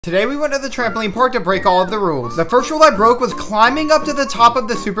Today we went to the trampoline park to break all of the rules. The first rule I broke was climbing up to the top of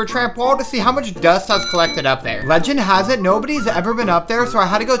the super tramp wall to see how much dust has collected up there. Legend has it, nobody's ever been up there, so I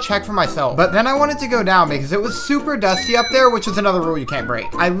had to go check for myself. But then I wanted to go down because it was super dusty up there, which is another rule you can't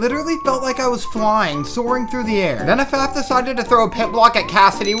break. I literally felt like I was flying, soaring through the air. Then AFFAF decided to throw a pit block at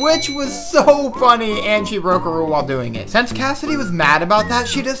Cassidy, which was so funny, and she broke a rule while doing it. Since Cassidy was mad about that,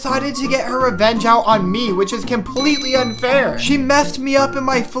 she decided to get her revenge out on me, which is completely unfair. She messed me up in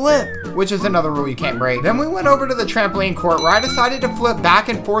my flip, which is another rule you can't break. Then we went over to the trampoline court where I decided to flip back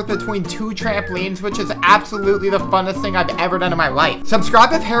and forth between two trampolines, which is absolutely the funnest thing I've ever done in my life.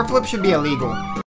 Subscribe if hair flips should be illegal.